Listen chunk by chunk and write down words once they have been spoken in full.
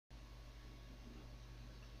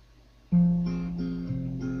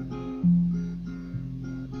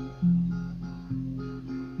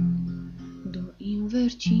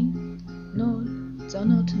վերջին, նոր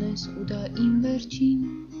ծանոթն ես ու դա իմ վերջին,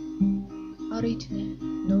 առիթն է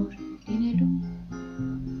նոր լինելու,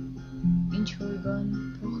 ինչ-որ բան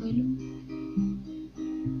փոխելու,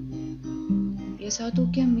 ես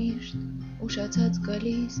հատուկ եմ միշտ, ուշացած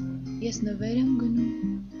գալիս, ես նվեր եմ գնում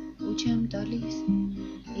ու չեմ տալիս,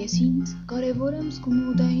 ես ինձ կարևոր եմ զգում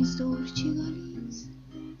ու դա ինձ դուր չի գալիս,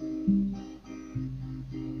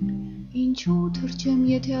 ինչու թրջեմ,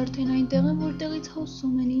 եթե արդեն այնտեղ եմ, որտեղից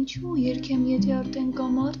հոսում են, ինչու երգեմ, եթե արդեն կա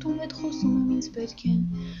մարդ, ում հետ խոսում եմ, ինձ պետք են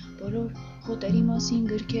բոլոր խոտերի մասին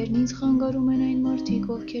գրքերն, ինձ խանգարում են այն մարդիկ,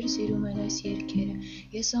 ովքեր սիրում են այս երգերը,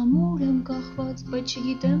 ես ամուր եմ կախված, բայց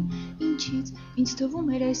չգիտեմ ինչից, ինձ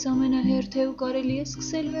թվում էր այս ամենահերթ է ու կարելի է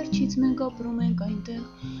սկսել վերջից, մենք ապրում ենք այնտեղ,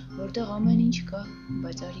 որտեղ ամեն ինչ կա,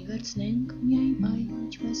 բայց արի վերցնենք միայն այն,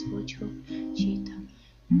 ինչ մեզ ոչ ոք չի տա։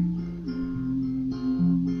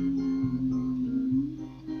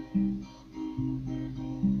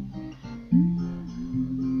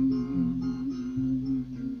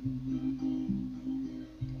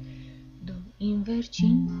 Իմ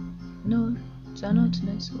վերջին, նոր ծանոթն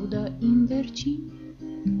ես ու դա իմ վերջին,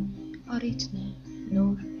 առիթն է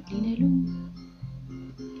նոր լինելու,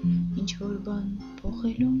 ինչ-որ բան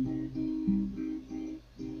փոխելու,